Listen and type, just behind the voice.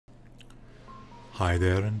Hi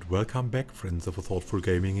there and welcome back, friends of a thoughtful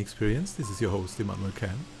gaming experience. This is your host, Emmanuel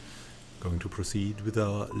Can. Going to proceed with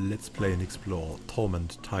our Let's Play and Explore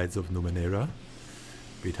Torment Tides of Numenera.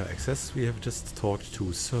 Beta access. We have just talked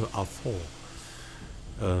to Sir Arthur,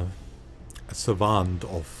 a savant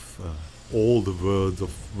of all the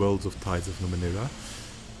worlds of Tides of Numenera.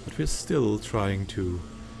 But we're still trying to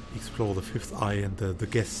explore the Fifth Eye and the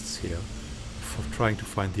guests here, for trying to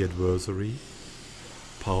find the adversary.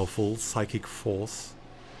 Powerful psychic force,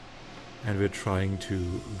 and we're trying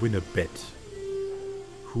to win a bet.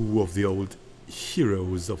 Who of the old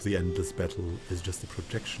heroes of the endless battle is just a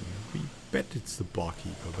projection? We bet it's the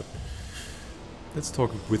barkeeper, but let's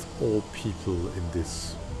talk with all people in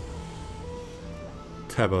this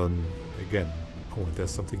tavern again. Oh, and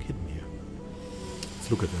there's something hidden here.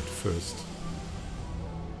 Let's look at that first.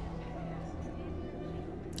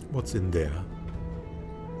 What's in there?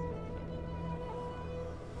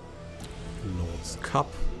 Lord's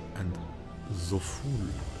Cup and Zoful.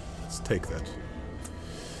 Let's take that.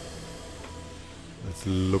 Let's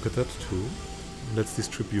look at that too. Let's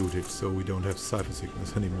distribute it so we don't have cypher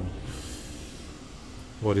sickness anymore.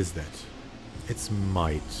 What is that? It's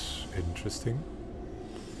might. Interesting.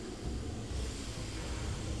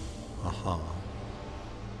 Aha.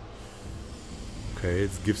 Okay,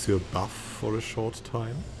 it gives you a buff for a short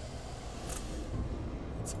time.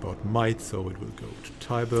 It's about might, so it will go to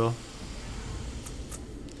Tiber.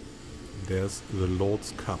 There's the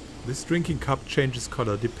Lord's Cup. This drinking cup changes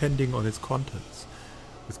color depending on its contents.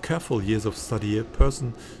 With careful years of study, a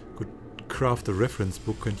person could craft a reference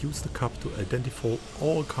book and use the cup to identify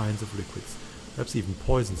all kinds of liquids, perhaps even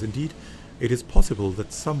poisons. Indeed, it is possible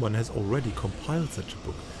that someone has already compiled such a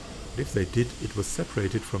book. But if they did, it was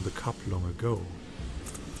separated from the cup long ago.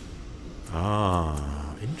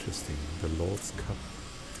 Ah, interesting. The Lord's Cup.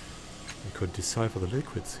 We could decipher the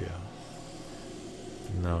liquids here.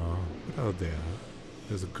 No, what are there?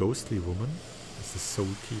 There's a ghostly woman, there's the Soul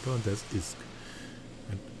Keeper, and there's Isk.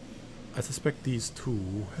 And I suspect these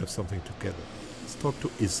two have something together. Let's talk to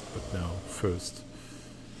Isk, but now, first.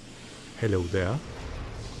 Hello there.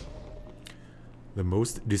 The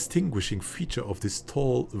most distinguishing feature of this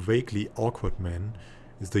tall, vaguely awkward man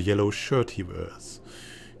is the yellow shirt he wears.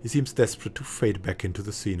 He seems desperate to fade back into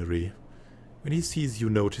the scenery. When he sees you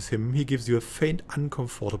notice him, he gives you a faint,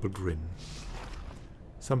 uncomfortable grin.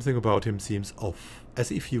 Something about him seems off,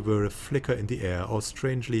 as if he were a flicker in the air or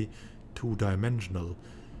strangely two-dimensional.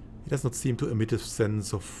 He does not seem to emit a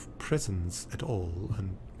sense of presence at all.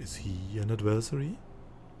 And is he an adversary?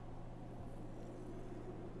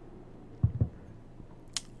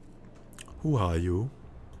 Who are you?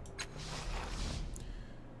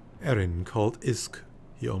 Erin, called Isk.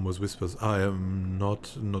 He almost whispers, I am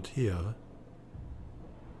not here.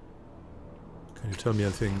 Can you tell me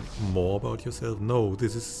anything more about yourself? No,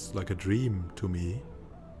 this is like a dream to me.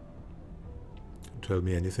 Can you tell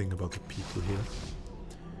me anything about the people here?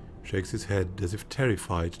 Shakes his head as if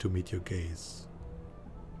terrified to meet your gaze.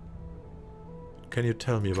 Can you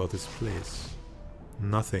tell me about this place?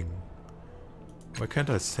 Nothing. Why can't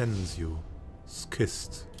I sense you?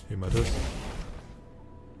 Skist, he mutters.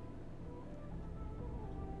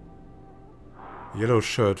 The yellow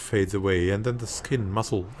shirt fades away, and then the skin,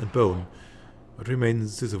 muscle, and bone. What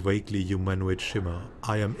remains is a vaguely humanoid shimmer.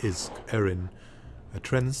 I am Isk, Erin, a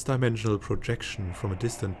trans-dimensional projection from a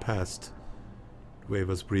distant past. It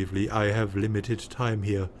wavers briefly. I have limited time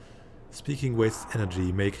here. Speaking wastes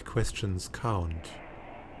energy, make questions count.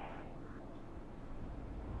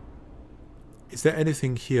 Is there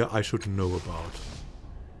anything here I should know about?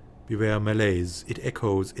 Beware malaise. It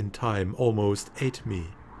echoes in time, almost ate me.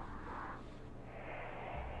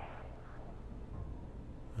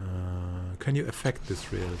 Can you affect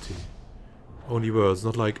this reality? Only words,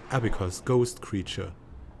 not like Abacus, ghost creature.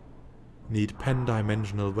 Need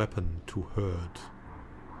pan-dimensional weapon to hurt.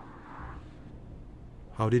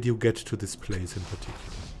 How did you get to this place in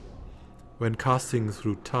particular? When casting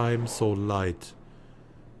through time, saw light.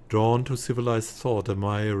 Drawn to civilized thought,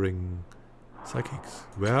 admiring psychics.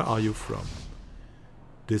 Where are you from?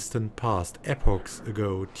 Distant past, epochs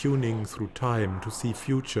ago, tuning through time to see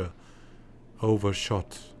future.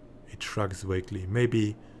 Overshot. It shrugs vaguely.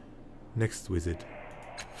 Maybe next visit.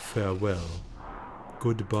 Farewell.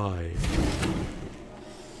 Goodbye.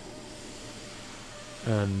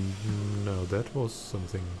 And no, that was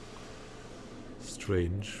something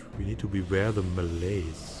strange. We need to beware the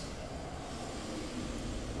malaise.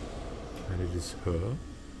 And it is her.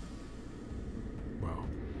 Wow.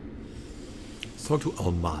 Let's talk to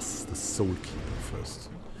Almas, the Soul Keeper, first.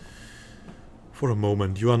 For a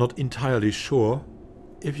moment, you are not entirely sure.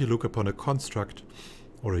 If you look upon a construct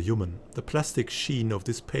or a human. The plastic sheen of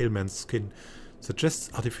this pale man's skin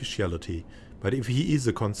suggests artificiality, but if he is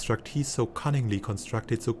a construct, he's so cunningly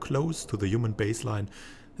constructed, so close to the human baseline,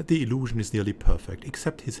 that the illusion is nearly perfect,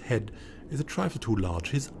 except his head is a trifle too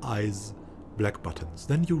large, his eyes black buttons.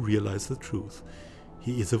 Then you realize the truth.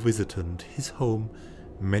 He is a visitant, his home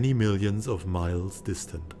many millions of miles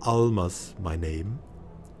distant. Almas, my name.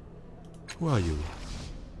 Who are you?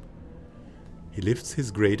 He lifts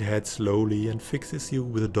his great head slowly and fixes you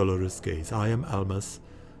with a dolorous gaze. I am Almas.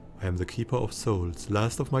 I am the keeper of souls,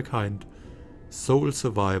 last of my kind, sole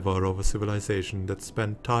survivor of a civilization that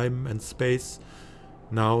spent time and space.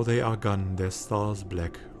 Now they are gone, their stars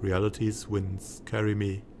black, reality's winds carry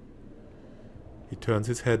me. He turns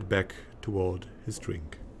his head back toward his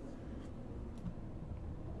drink.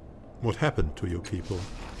 What happened to you people?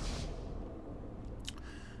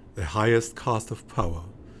 The highest caste of power.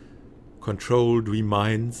 Controlled we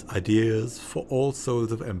minds, ideas, for all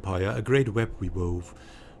souls of empire, a great web we wove,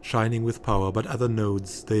 shining with power, but other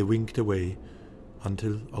nodes they winked away,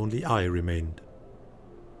 until only I remained.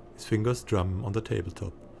 His fingers drum on the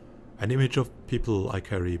tabletop. An image of people I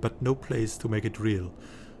carry, but no place to make it real.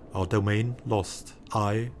 Our domain lost,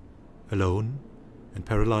 I, alone, and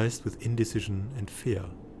paralyzed with indecision and fear.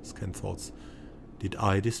 Scan thoughts. Did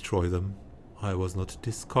I destroy them? I was not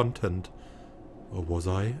discontent. Or was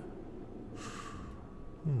I?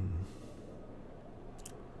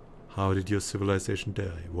 How did your civilization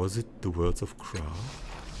die? Was it the words of Kra?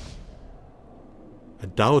 A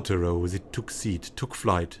doubt arose, it took seat, took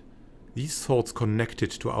flight. These thoughts connected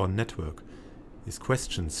to our network. These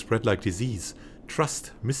questions spread like disease.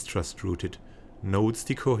 Trust, mistrust rooted. Nodes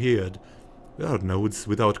decohered. Without nodes,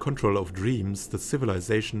 without control of dreams, the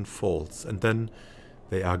civilization falls. And then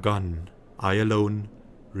they are gone. I alone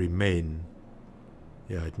remain.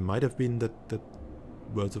 Yeah, it might have been that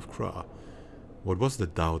words of Kra. What was the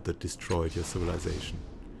doubt that destroyed your civilization?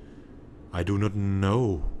 I do not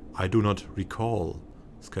know. I do not recall.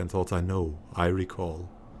 Scan thoughts, I know. I recall.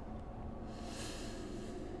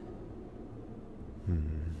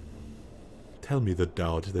 Tell me the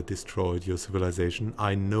doubt that destroyed your civilization.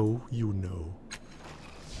 I know you know.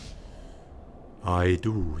 I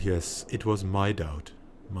do, yes. It was my doubt.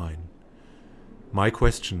 Mine. My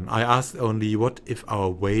question. I asked only, what if our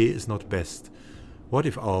way is not best? What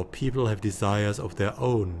if our people have desires of their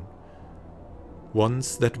own?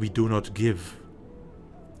 Ones that we do not give.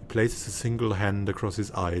 He places a single hand across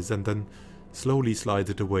his eyes and then slowly slides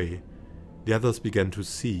it away. The others began to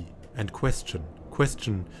see and question.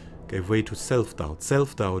 Question gave way to self-doubt.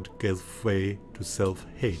 Self-doubt gave way to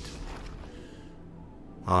self-hate.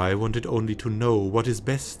 I wanted only to know what is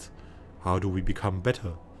best. How do we become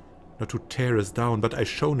better? Not to tear us down, but I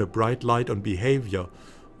shone a bright light on behavior,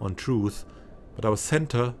 on truth. But our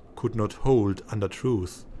center could not hold under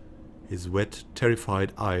truth. His wet,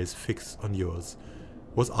 terrified eyes fixed on yours.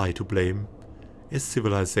 Was I to blame? Is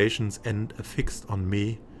civilization's end affixed on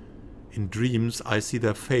me? In dreams I see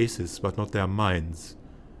their faces, but not their minds.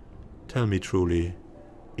 Tell me truly,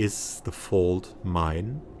 is the fault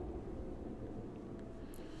mine?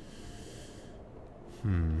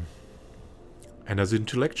 And as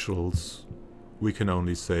intellectuals, we can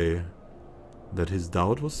only say that his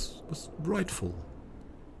doubt was rightful.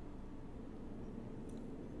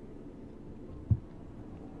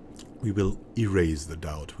 We will erase the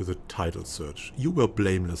doubt with a title search. You were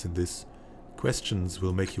blameless in this. Questions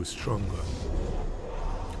will make you stronger.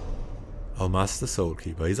 Almas the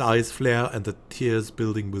Soulkeeper. His eyes flare and the tears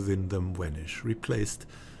building within them vanish, replaced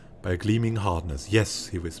by a gleaming hardness. Yes,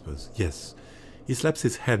 he whispers. Yes. He slaps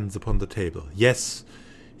his hands upon the table. Yes.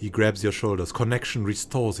 He grabs your shoulders. Connection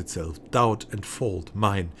restores itself. Doubt and fault,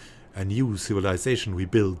 mine. A new civilization we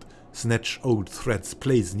build. Snatch old threads,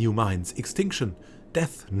 place new minds. Extinction.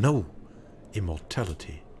 Death, no.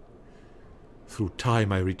 Immortality. Through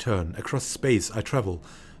time I return. Across space I travel.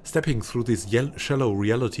 Stepping through this shallow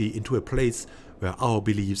reality into a place where our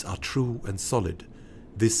beliefs are true and solid.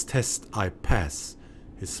 This test I pass.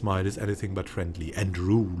 His smile is anything but friendly. And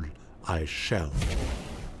rule I shall.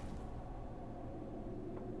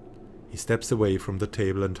 He steps away from the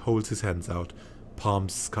table and holds his hands out,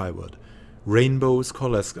 palms skyward. Rainbows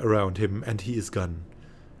coalesce around him and he is gone.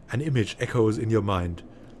 An image echoes in your mind.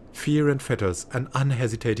 Fear and fetters, an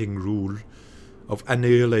unhesitating rule of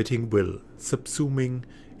annihilating will, subsuming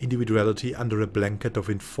individuality under a blanket of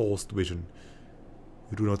enforced vision.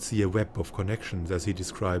 You do not see a web of connections as he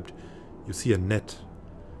described. You see a net,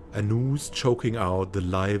 a noose choking out the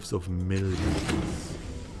lives of millions.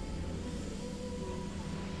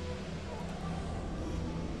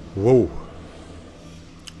 Whoa.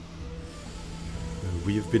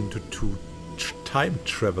 We have been to two time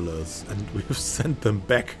travelers and we've sent them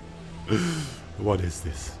back. What is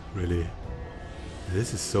this, really?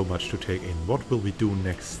 This is so much to take in. What will we do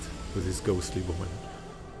next with this ghostly woman?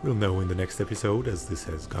 We'll know in the next episode, as this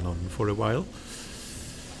has gone on for a while.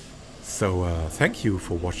 So thank you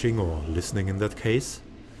for watching or listening in that case.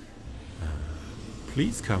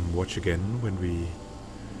 Please come watch again when we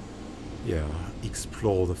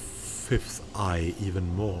explore the fifth eye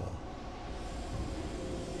even more.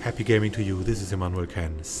 Happy gaming to you. This is Immanuel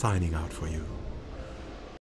Can signing out for you.